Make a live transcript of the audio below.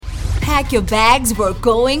Pack your bags, we're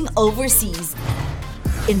going overseas.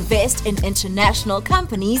 Invest in international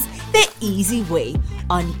companies the easy way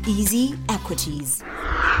on Easy Equities.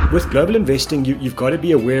 With global investing, you've got to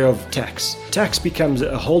be aware of tax. Tax becomes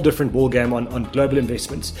a whole different ballgame on global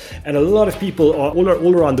investments. And a lot of people are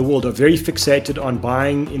all around the world are very fixated on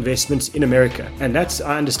buying investments in America. And that's,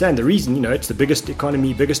 I understand the reason, it's the biggest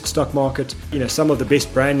economy, biggest stock market, some of the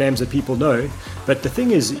best brand names that people know. But the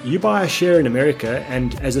thing is, you buy a share in America,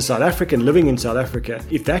 and as a South African living in South Africa,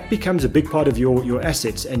 if that becomes a big part of your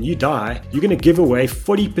assets and you die, you're going to give away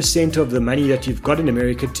 40% of the money that you've got in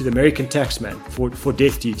America to the American taxman for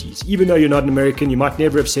death duties. Even though you're not an American, you might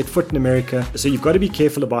never have set foot in America. So you've got to be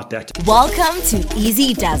careful about that. Welcome to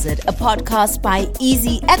Easy Does It, a podcast by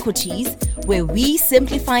Easy Equities, where we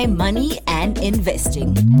simplify money and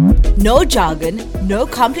investing. No jargon, no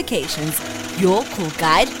complications. Your cool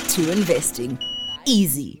guide to investing.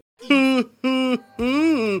 Easy.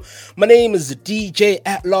 My name is DJ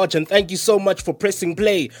At Large, and thank you so much for pressing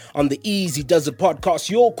play on the Easy Does It podcast,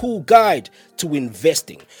 your cool guide to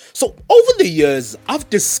investing. So over the years, I've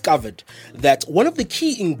discovered that one of the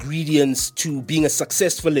key ingredients to being a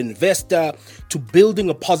successful investor, to building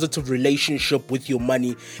a positive relationship with your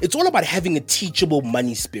money, it's all about having a teachable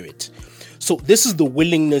money spirit. So this is the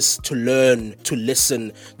willingness to learn, to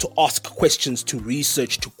listen, to ask questions, to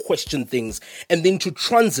research, to question things, and then to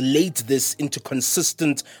translate this into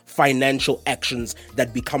consistent financial actions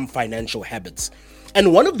that become financial habits.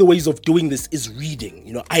 And one of the ways of doing this is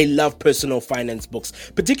reading. I love personal finance books,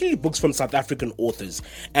 particularly books from South African authors.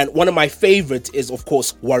 And one of my favorites is, of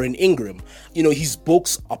course, Warren Ingram. His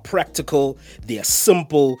books are practical, they are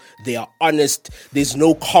simple, they are honest, there's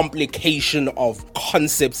no complication of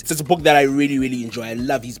concepts. It's a book that I really, really enjoy. I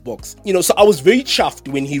love his books. So I was very chuffed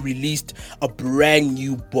when he released a brand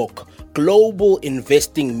new book, Global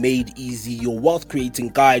Investing Made Easy, your wealth creating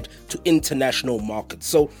guide to international markets.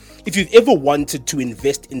 So if you've ever wanted to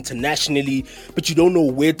invest internationally, but you don't know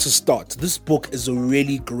where to start, this book is a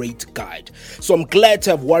really great guide. So I'm glad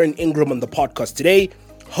to have Warren Ingram on the podcast today,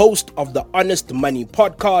 host of the Honest Money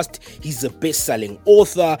podcast. He's a best-selling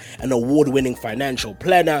author, an award-winning financial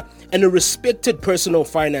planner, and a respected personal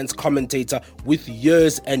finance commentator with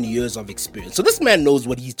years and years of experience. So this man knows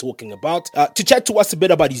what he's talking about. To chat to us a bit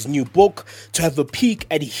about his new book, to have a peek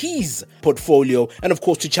at his portfolio, and of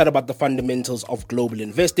course to chat about the fundamentals of global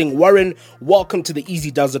investing. Warren, welcome to the Easy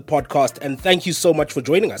Does It podcast, and thank you so much for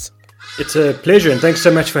joining us. It's a pleasure, and thanks so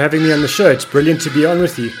much for having me on the show. It's brilliant to be on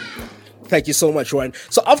with you. Thank you so much, Ryan.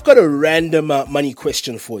 So I've got a random money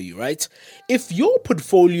question for you, right? If your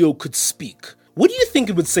portfolio could speak, what do you think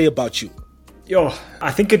it would say about you?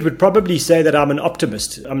 I think it would probably say that I'm an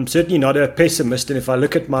optimist. I'm certainly not a pessimist, and if I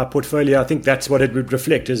look at my portfolio, I think that's what it would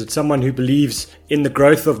reflect. Is it someone who believes in the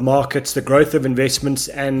growth of markets, the growth of investments,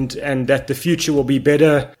 and that the future will be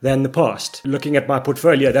better than the past? Looking at my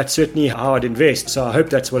portfolio, that's certainly how I'd invest. So I hope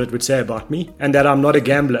that's what it would say about me, and that I'm not a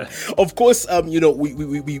gambler. Of course,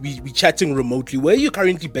 we chatting remotely. Where are you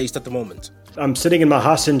currently based at the moment? I'm sitting in my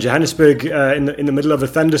house in Johannesburg in the middle of a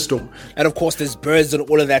thunderstorm. And of course, there's birds and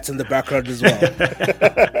all of that in the background as well.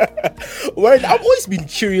 Well, I've always been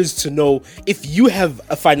curious to know if you have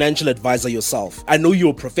a financial advisor yourself. I know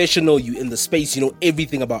you're a professional, you're in the space, you know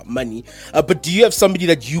everything about money. But do you have somebody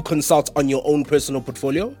that you consult on your own personal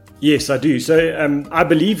portfolio? Yes, I do. So I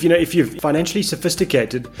believe, if you're financially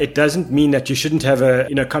sophisticated, it doesn't mean that you shouldn't have a,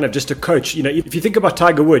 kind of just a coach. If you think about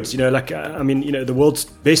Tiger Woods, the world's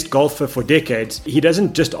best golfer for decades, he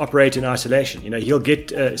doesn't just operate in isolation. He'll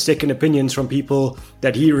get second opinions from people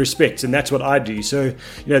that he respects, and that's what I do. So,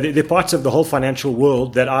 there are parts of the whole financial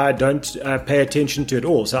world that I don't pay attention to at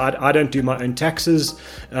all. So I don't do my own taxes.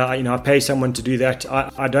 I pay someone to do that.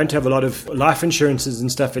 I don't have a lot of life insurances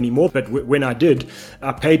and stuff anymore, but when I did,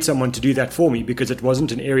 I paid someone to do that for me because it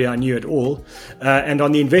wasn't an area I knew at all. And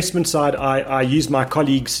on the investment side, I use my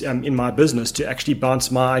colleagues in my business to actually bounce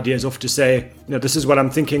my ideas off to say, this is what I'm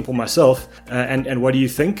thinking for myself, and what do you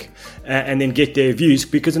think? And then get their views,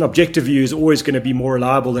 because an objective view is always going to be more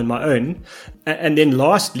reliable than my own. And then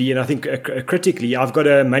lastly, and I think critically, I've got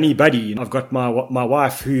a money buddy. I've got my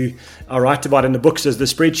wife, who I write about in the books as the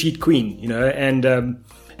spreadsheet queen,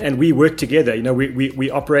 and we work together. We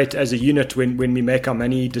operate as a unit when we make our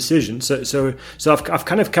money decisions. So I've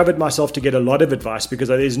kind of covered myself to get a lot of advice, because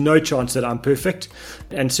there's no chance that I'm perfect.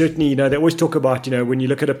 And certainly, they always talk about, when you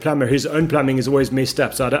look at a plumber, his own plumbing is always messed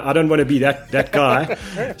up. So I don't want to be that guy.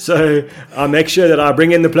 So I make sure that I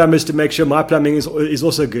bring in the plumbers to make sure my plumbing is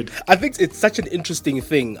also good. I think it's such an interesting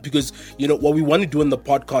thing, because, what we want to do in the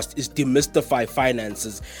podcast is demystify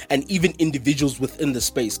finances and even individuals within the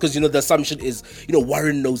space. Because, the assumption is,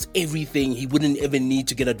 Warren knows knows everything. He wouldn't even need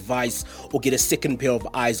to get advice or get a second pair of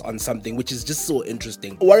eyes on something, which is just so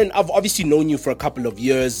interesting. Warren, I've obviously known you for a couple of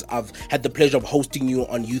years. I've had the pleasure of hosting you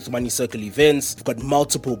on Youth Money Circle events. You've got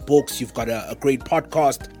multiple books. You've got a great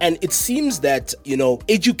podcast. And it seems that,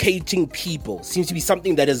 educating people seems to be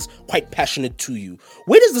something that is quite passionate to you.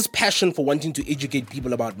 Where does this passion for wanting to educate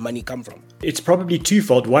people about money come from? It's probably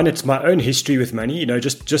twofold. One, it's my own history with money.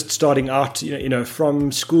 Just starting out,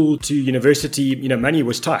 from school to university, money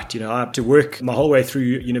was tight. I had to work my whole way through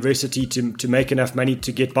university to make enough money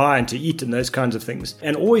to get by and to eat and those kinds of things.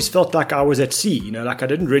 And always felt like I was at sea, like I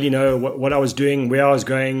didn't really know what I was doing, where I was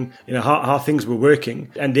going, how things were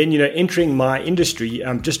working. And then, entering my industry,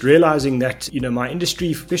 just realizing that, my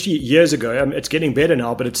industry, especially years ago, it's getting better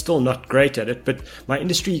now, but it's still not great at it. But my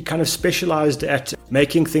industry kind of specialized at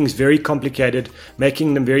making things very complicated,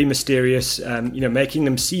 making them very mysterious, making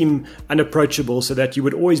them seem unapproachable so that you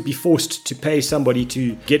would always be forced to pay somebody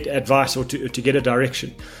to get advice or to get a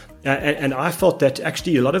direction. And I felt that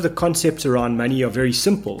actually a lot of the concepts around money are very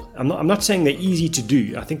simple. I'm not saying they're easy to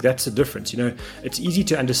do. I think that's the difference. It's easy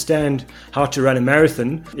to understand how to run a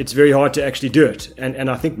marathon. It's very hard to actually do it.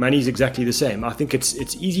 And I think money is exactly the same. I think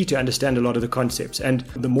it's easy to understand a lot of the concepts. And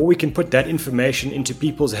the more we can put that information into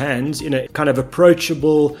people's hands in a kind of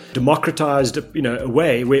approachable, democratized,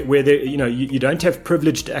 way where there, you don't have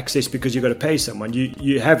privileged access because you've got to pay someone.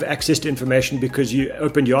 You have access to information because you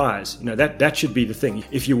opened your eyes. That should be the thing.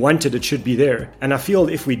 If you want it should be there. And I feel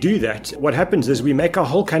if we do that, what happens is we make our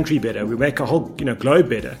whole country better. We make our whole globe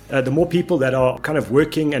better. The more people that are kind of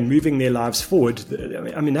working and moving their lives forward,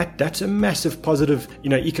 that's a massive positive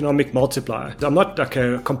economic multiplier. I'm not like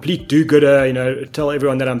a complete do-gooder, tell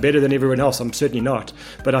everyone that I'm better than everyone else. I'm certainly not.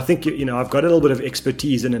 But I think I've got a little bit of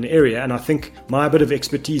expertise in an area, and I think my bit of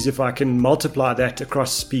expertise, if I can multiply that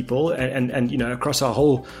across people and across our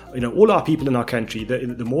whole all our people in our country,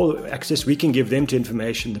 the more access we can give them to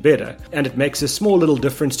information, the better. And it makes a small little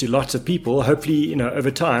difference to lots of people. Hopefully, over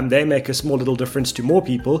time, they make a small little difference to more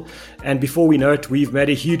people. And before we know it, we've made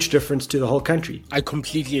a huge difference to the whole country. I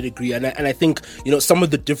completely agree. And I think, some of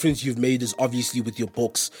the difference you've made is obviously with your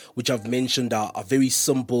books, which I've mentioned are very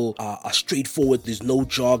simple, are straightforward. There's no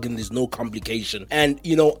jargon, there's no complication. And,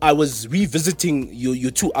 I was revisiting your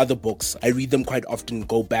two other books. I read them quite often,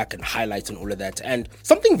 go back and highlight and all of that. And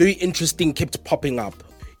something very interesting kept popping up.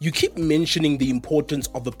 You keep mentioning the importance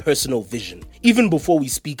of a personal vision. Even before we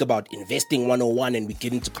speak about investing 101 and we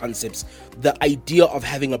get into concepts, the idea of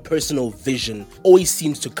having a personal vision always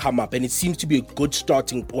seems to come up, and it seems to be a good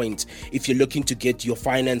starting point if you're looking to get your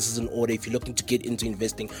finances in order, if you're looking to get into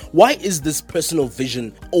investing. Why is this personal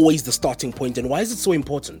vision always the starting point, and why is it so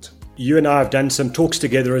important? You and I have done some talks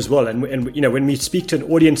together as well. And when we speak to an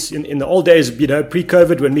audience in the old days,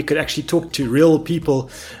 pre-COVID, when we could actually talk to real people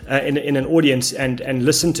in an audience and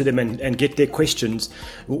listen to them and get their questions,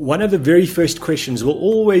 one of the very first questions will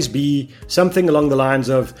always be something along the lines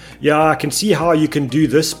of, yeah, I can see how you can do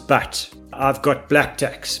this, but I've got black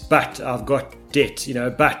tax, but I've got debt,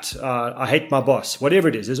 but I hate my boss, whatever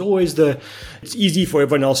it is. There's always it's easy for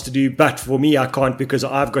everyone else to do, but for me, I can't because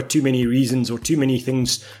I've got too many reasons or too many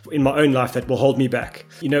things in my own life that will hold me back.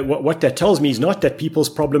 What that tells me is not that people's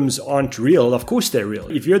problems aren't real. Of course they're real.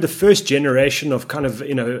 If you're the first generation of kind of,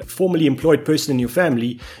 formally employed person in your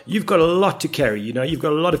family, you've got a lot to carry, you've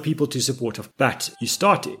got a lot of people to support. But you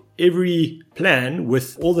start every plan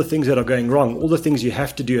with all the things that are going wrong, all the things you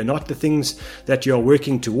have to do, and not the things that you are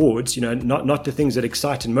working towards, not the things that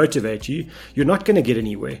excite and motivate you. You're not going to get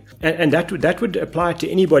anywhere. And that would apply to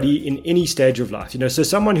anybody in any stage of life. So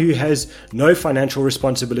someone who has no financial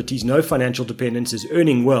responsibilities, no financial dependence, is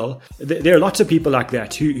earning well. There are lots of people like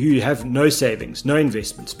that who have no savings, no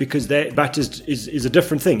investments, because but is a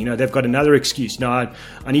different thing. They've got another excuse. I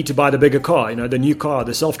need to buy the bigger car, the new car,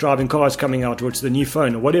 the self-driving car is coming out, or it's the new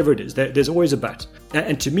phone, or whatever it is. There's always a but.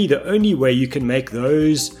 And to me, the only way you can make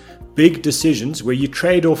those big decisions where you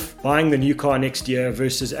trade off buying the new car next year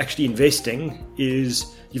versus actually investing is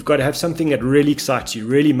you've got to have something that really excites you,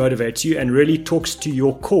 really motivates you, and really talks to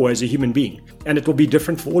your core as a human being. And it will be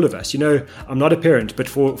different for all of us. I'm not a parent, but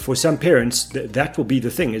for some parents, that will be the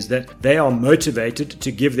thing, is that they are motivated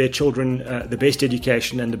to give their children the best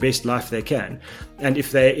education and the best life they can. And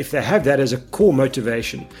if they have that as a core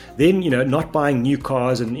motivation, then, not buying new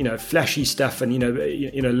cars and, flashy stuff and,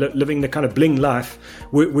 living the kind of bling life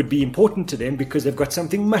would be important to them, because they've got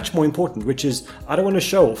something much more important, which is, I don't want to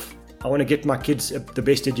show off. I want to get my kids the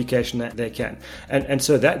best education that they can. And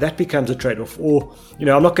so that becomes a trade-off. Or,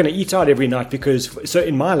 I'm not going to eat out every night so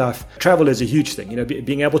in my life, travel is a huge thing.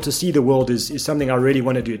 Being able to see the world is something I really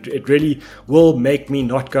want to do. It really will make me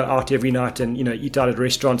not go out every night and, eat out at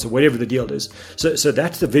restaurants or whatever the deal is. So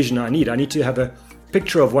that's the vision I need. I need to have a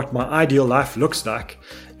picture of what my ideal life looks like.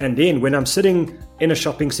 And then when I'm sitting in a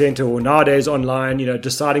shopping center or nowadays online,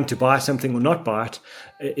 deciding to buy something or not buy it,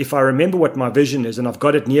 if I remember what my vision is and I've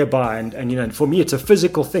got it nearby, and for me it's a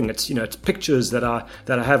physical thing. It's it's pictures that I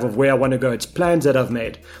have of where I want to go. It's plans that I've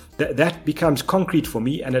made. That becomes concrete for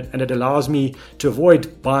me, and it allows me to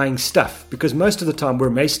avoid buying stuff, because most of the time we're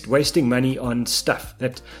wasting money on stuff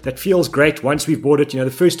that feels great once we've bought it. The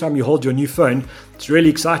first time you hold your new phone, it's really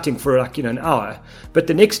exciting for an hour, but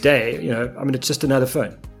the next day, it's just another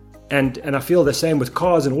phone. And I feel the same with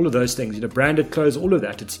cars and all of those things, branded clothes, all of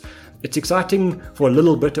that. It's exciting for a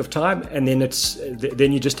little bit of time, and then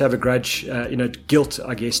you just have a grudge, guilt,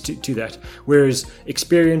 I guess, to that. Whereas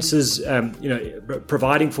experiences,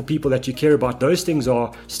 providing for people that you care about, those things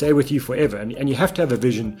stay with you forever, and you have to have a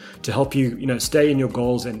vision to help you, stay in your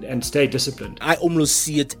goals and stay disciplined. I almost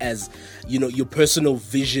see it as, your personal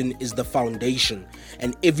vision is the foundation,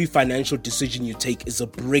 and every financial decision you take is a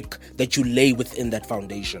brick that you lay within that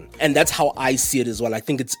foundation. And that's how I see it as well. I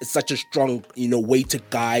think it's such a strong, way to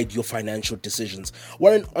guide your financial decisions.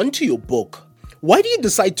 Warren, onto your book. Why do you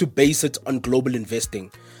decide to base it on global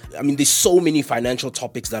investing? I mean, there's so many financial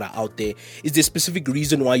topics that are out there. Is there a specific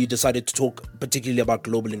reason why you decided to talk particularly about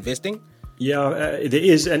global investing? Yeah, there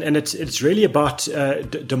is, and it's really about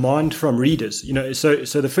demand from readers. So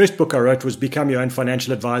the first book I wrote was Become Your Own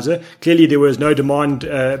Financial Advisor. Clearly, there was no demand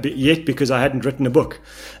yet because I hadn't written a book.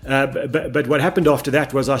 But what happened after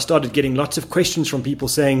that was I started getting lots of questions from people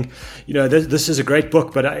saying, this is a great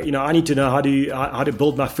book, but I need to know how to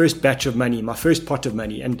build my first batch of money, my first pot of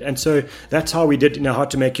money, and so that's how we did How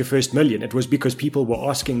to Make Your First Million. It was because people were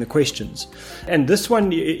asking the questions, and this one,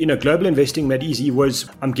 Global Investing Made Easy, was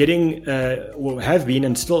I'm getting. Have been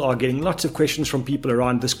and still are getting lots of questions from people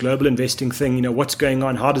around this global investing thing. What's going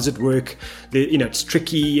on? How does it work? It's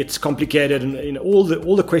tricky, it's complicated, and all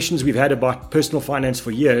the questions we've had about personal finance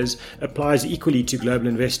for years applies equally to global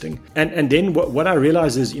investing. And then what I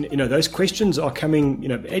realize is those questions are coming.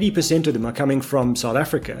 80% of them are coming from South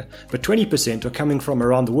Africa, but 20% are coming from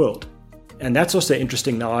around the world. And that's also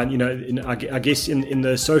interesting now. And, I guess in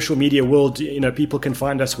the social media world, people can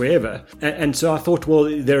find us wherever. And so I thought, well,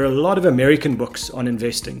 there are a lot of American books on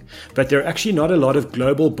investing, but there are actually not a lot of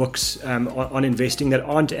global books on investing that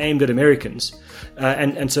aren't aimed at Americans.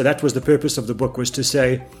 And so that was the purpose of the book, was to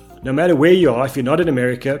say, no matter where you are, if you're not in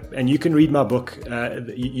America and you can read my book,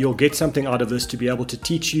 you'll get something out of this to be able to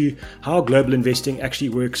teach you how global investing actually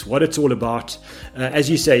works, what it's all about. As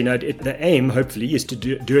you say, the aim, hopefully, is to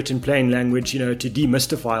do it in plain language, to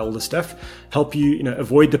demystify all the stuff, help you,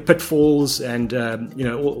 avoid the pitfalls and,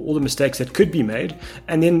 all the mistakes that could be made,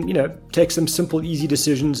 and then, take some simple, easy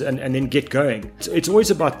decisions and then get going. It's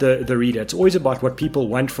always about the reader. It's always about what people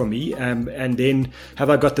want from me, and then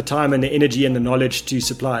have I got the time and the energy and the knowledge to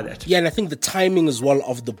supply that. Yeah, and I think the timing as well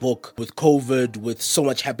of the book, with COVID, with so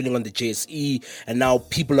much happening on the JSE, and now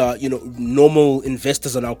people are, normal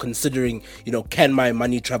investors are now considering, can my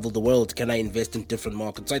money travel the world? Can I invest in different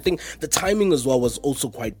markets? So I think the timing as well was also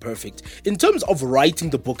quite perfect. In terms of writing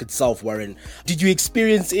the book itself, Warren, did you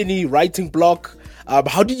experience any writing block?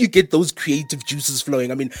 How did you get those creative juices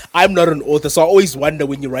flowing? I mean, I'm not an author, so I always wonder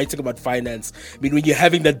when you're writing about finance. I mean, when you're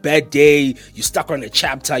having that bad day, you're stuck on a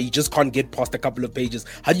chapter, you just can't get past a couple of pages.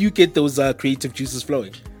 How do you get those creative juices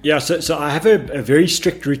flowing? Yeah, so I have a very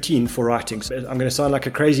strict routine for writing. So I'm going to sound like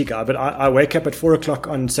a crazy guy, but I wake up at 4 o'clock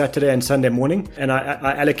on Saturday and Sunday morning, and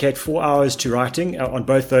I allocate 4 hours to writing on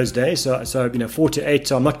both those days. So 4 to 8.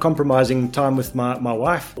 So I'm not compromising time with my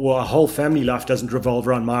wife, or our whole family life doesn't revolve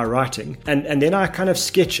around my writing. And then I kind of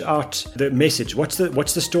sketch out the message. What's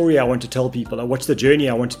the story I want to tell people, or what's the journey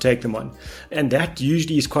I want to take them on? And that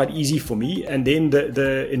usually is quite easy for me. And then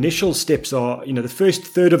the initial steps are, the first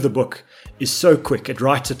third of the book is so quick. It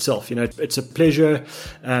writes itself. It's a pleasure.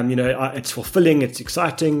 It's fulfilling. It's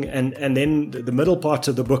exciting. And then the middle part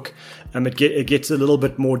of the book, it gets a little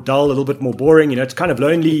bit more dull, a little bit more boring. It's kind of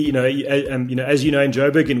lonely. As in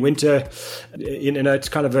Joburg in winter, it's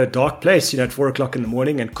kind of a dark place. At 4 o'clock in the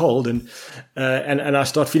morning and cold, and I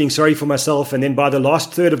start feeling sorry for myself. And then by the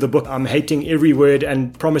last third of the book, I'm hating every word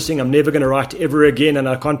and promising I'm never going to write ever again. And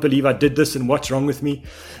I can't believe I did this. And what's wrong with me?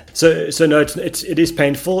 So no, it is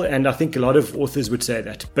painful, and I think a lot of authors would say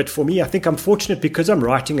that. But for me, I think I'm fortunate because I'm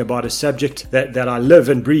writing about a subject that I live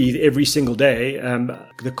and breathe every single day.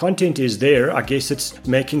 The content is there. I guess it's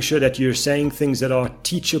making sure that you're saying things that are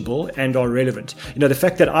teachable and are relevant. The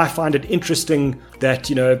fact that I find it interesting that,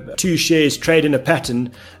 two shares trade in a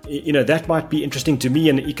pattern, that might be interesting to me,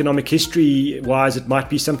 and economic history wise, it might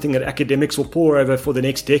be something that academics will pore over for the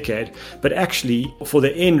next decade. But actually, for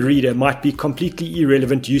the end reader, might be completely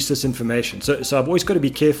irrelevant, useless information. So I've always got to be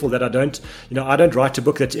careful that I don't write a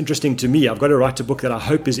book that's interesting to me. I've got to write a book that I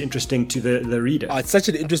hope is interesting to the reader. It's such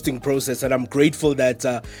an interesting process, and I'm grateful that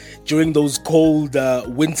during those cold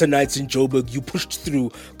winter nights in Joburg, you pushed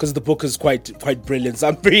through, because the book is quite brilliant. So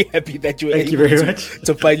I'm very happy that you were able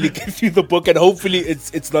to finally get through the book, and hopefully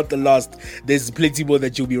it's not the last. There's plenty more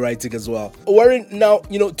that you'll be writing as well. Warren, now,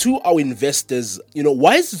 to our investors,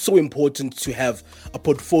 why is it so important to have a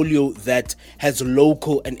portfolio that has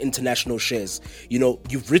local and international shares?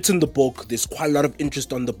 You've written the book, there's quite a lot of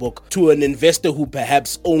interest on the book. To an investor who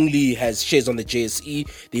perhaps only has shares on the JSE,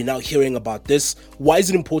 they're now hearing about this. Why is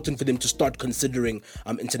it important for them to start considering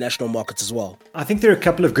international markets as well? I think there are a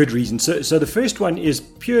couple of good reasons. So the first one is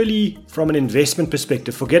purely from an investment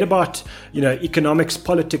perspective. Forget about, economics,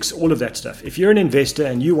 politics, all of that stuff. If you're an investor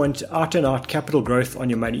and you want out and out capital growth on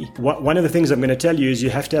your money, one of the things I'm going to tell you is you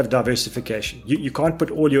have to have diversification. You can't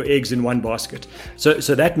put all your eggs in one basket. So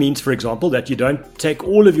that means, for example, that you don't take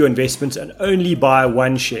all of your investments and only buy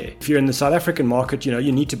one share. If you're in the South African market,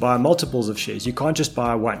 you need to buy multiples of shares. You can't just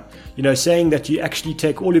buy one. Saying that you actually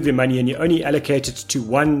take all of your money and you only allocate it to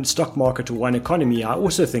one stock market or one economy, I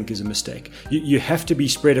also think is a mistake. You have to be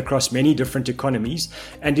spread across many different economies,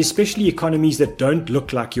 and especially economies that don't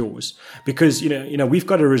look like yours, because we've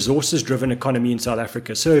got a resources-driven economy in South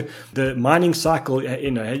Africa. So the mining cycle,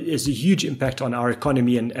 has a huge impact on our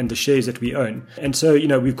economy and the shares that we own. And so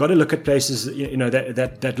we've got to look at places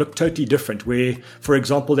that look totally different, where, for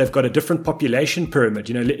example, they've got a different population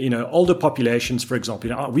pyramid. Older populations, for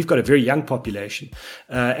example. We've got a very young population,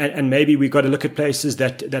 and maybe we've got to look at places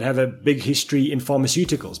that have a big history in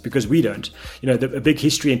pharmaceuticals, because we don't. A big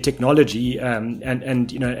history in technology,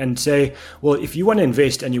 and say, well, if you want to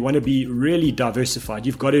invest and you want to be really diversified,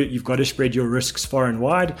 you've got to spread your risks far and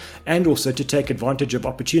wide, and also to take advantage of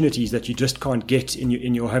opportunities that you just can't get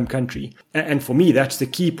in your home country. And for me, that's the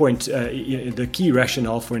key point, the key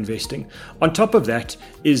rationale for investing. On top of that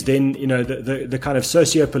is then the kind of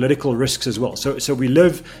socio-political risks as well. So we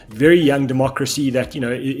live very young democracy that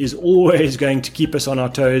is always going to keep us on our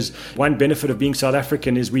toes. One benefit of being South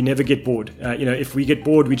African is we never get bored. If we get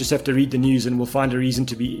bored, we just have to read the news and we'll find a reason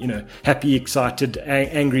to be happy, excited,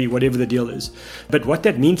 angry, whatever the deal is. But what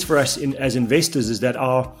that means for us as investors is that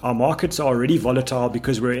our markets are already volatile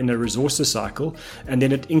because we're in a resources cycle, and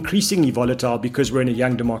then it's increasingly volatile because we're in a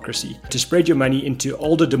young democracy. To spread your money into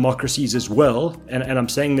older democracies as well, and I'm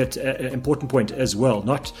saying that an important point as well,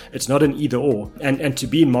 it's not an either or, and to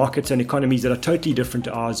be in markets and economies that are totally different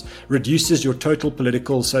to ours reduces your total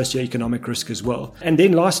political, socio-economic risk as well. And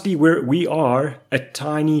then lastly, we are a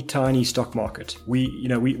tiny stock market.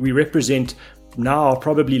 We represent now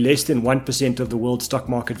probably less than 1% of the world's stock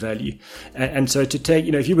market value. And so to take,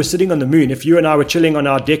 if you were sitting on the moon, if you and I were chilling on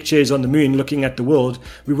our deck chairs on the moon looking at the world,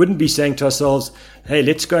 we wouldn't be saying to ourselves, hey,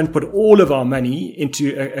 let's go and put all of our money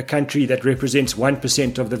into a country that represents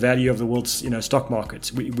 1% of the value of the world's stock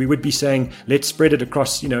markets. We would be saying, let's spread it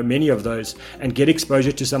across many of those and get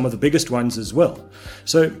exposure to some of the biggest ones as well.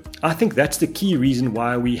 So I think that's the key reason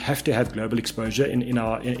why we have to have global exposure in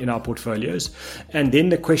our portfolios. And then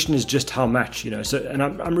the question is just how much. And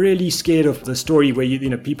I'm really scared of the story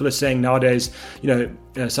where people are saying nowadays,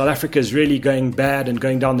 South Africa is really going bad and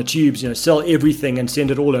going down the tubes. Sell everything and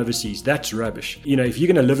send it all overseas. That's rubbish. If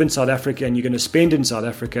you're going to live in South Africa and you're going to spend in South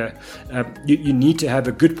Africa, you need to have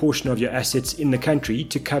a good portion of your assets in the country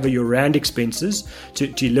to cover your rand expenses,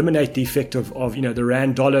 to eliminate the effect of the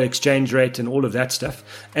rand dollar exchange rate and all of that stuff,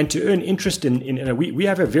 and to earn interest we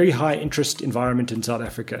have a very high interest environment in South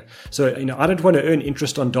Africa. So I don't want to earn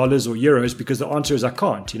interest on dollars or euros, because the answer is I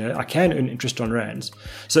can't. I can earn interest on rands.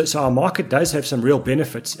 So our market does have some real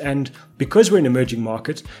benefits, and because we're an emerging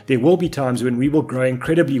market, there will be times when we will grow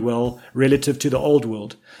incredibly well relative to the old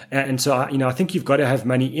world. And so I think you've got to have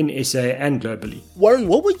money in SA and globally. Warren,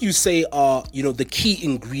 what would you say are the key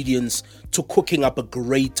ingredients to cooking up a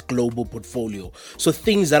great global portfolio? So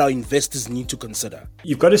things that our investors need to consider.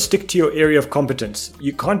 You've got to stick to your area of competence.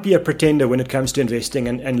 You can't be a pretender when it comes to investing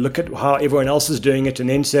and look at how everyone else is doing it and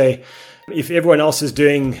then say, if everyone else is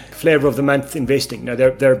doing flavor of the month investing,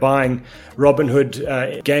 they're buying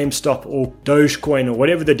Robinhood, GameStop, or Dogecoin, or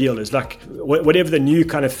whatever the deal is, like whatever the new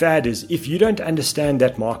kind of fad is. If you don't understand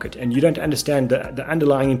that market and you don't understand the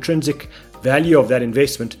underlying intrinsic value of that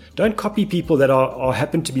investment, don't copy people that are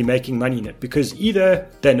happen to be making money in it, because either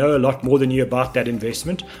they know a lot more than you about that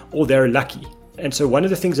investment, or they're lucky. And so one of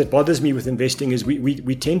the things that bothers me with investing is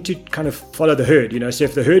we tend to kind of follow the herd, So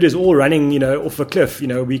if the herd is all running, off a cliff,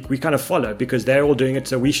 we kind of follow because they're all doing it,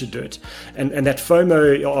 so we should do it. And that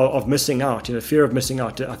FOMO of missing out, fear of missing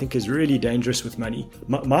out, I think is really dangerous with money.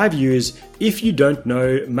 My view is, if you don't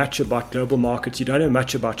know much about global markets, you don't know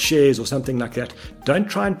much about shares or something like that, don't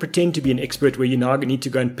try and pretend to be an expert where you now need to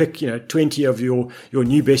go and pick, 20 of your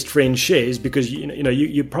new best friend's shares, because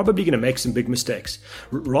you're probably going to make some big mistakes.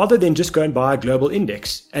 Rather than just go and buy a global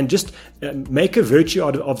index and just make a virtue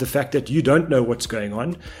out of the fact that you don't know what's going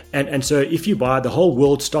on. And so if you buy the whole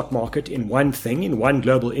world stock market in one thing, in one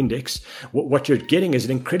global index, what you're getting is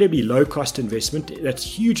an incredibly low cost investment that's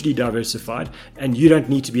hugely diversified, and you don't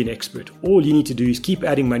need to be an expert. All you need to do is keep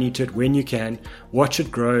adding money to it when you can, watch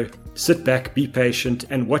it grow, sit back, be patient,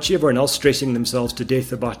 and watch everyone else stressing themselves to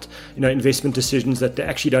death about investment decisions that they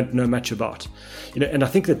actually don't know much about. And I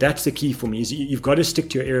think that's the key for me, is you've got to stick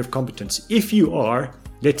to your area of competence. If you are,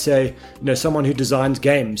 let's say, someone who designs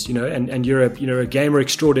games, and you're a gamer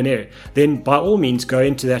extraordinaire, then by all means go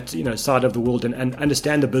into that side of the world and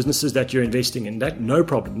understand the businesses that you're investing in. That, no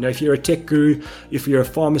problem. If you're a tech guru, if you're a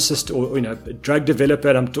pharmacist, or a drug developer,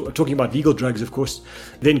 and I'm talking about legal drugs, of course,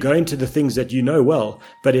 then go into the things that you know well.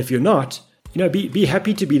 But if you're not, be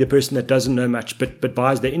happy to be the person that doesn't know much but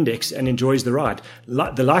buys the index and enjoys the ride.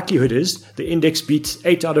 The likelihood is the index beats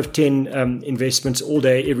 8 out of 10 investments all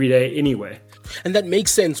day, every day, anyway. And that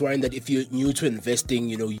makes sense, Warren, that if you're new to investing,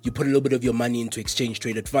 you put a little bit of your money into exchange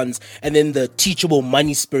traded funds, and then the teachable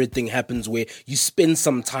money spirit thing happens where you spend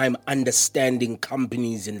some time understanding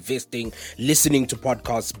companies, investing, listening to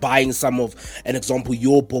podcasts, buying some of, an example,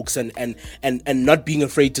 your books, and not being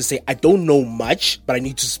afraid to say, I don't know much, but I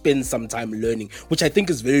need to spend some time learning, which I think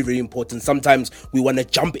is very, very important. Sometimes we want to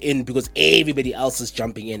jump in because everybody else is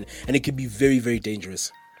jumping in, and it can be very, very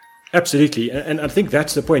dangerous. Absolutely, and I think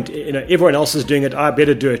that's the point. Everyone else is doing it, I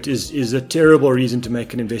better do it, is a terrible reason to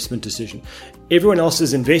make an investment decision. Everyone else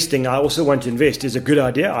is investing, I also want to invest, is a good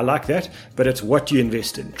idea. I like that, but it's what you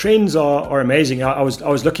invest in. Trends are amazing. I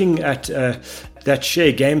was looking at that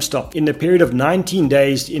share, GameStop, in the period of 19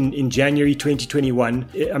 days in January 2021.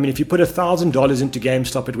 I mean, if you put $1,000 into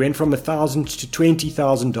GameStop, it went from $1,000 to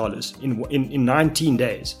 $20,000 in 19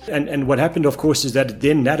 days. And what happened, of course, is that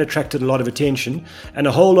then that attracted a lot of attention, and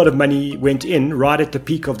a whole lot of money went in right at the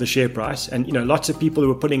peak of the share price. And lots of people who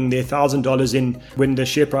were putting their $1,000 in when the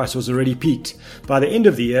share price was already peaked. By the end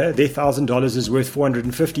of the year, their $1,000 is worth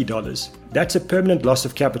 $450. That's a permanent loss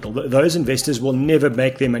of capital. Those investors will never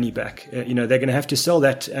make their money back. They're going to have to sell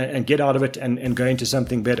that and get out of it and go into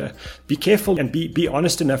something better. Be careful and be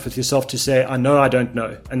honest enough with yourself to say, I know I don't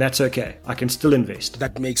know, and that's okay. I can still invest.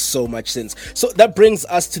 That makes so much sense. So that brings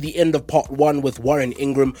us to the end of part 1 with Warren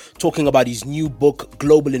Ingram talking about his new book,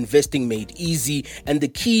 Global Investing Made Easy, and the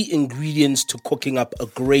key ingredients to cooking up a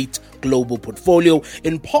great global portfolio.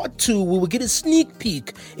 In part 2, we will get a sneak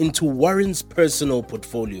peek into Warren's personal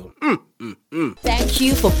portfolio. Thank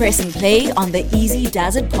you for pressing play on the Easy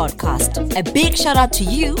Does It podcast. A big shout out to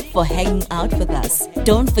you for hanging out with us.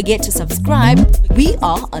 Don't forget to subscribe. We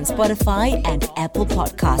are on Spotify and Apple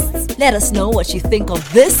Podcasts. Let us know what you think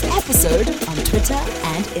of this episode on Twitter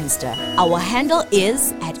and Insta. Our handle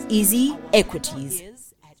is @EasyEquities.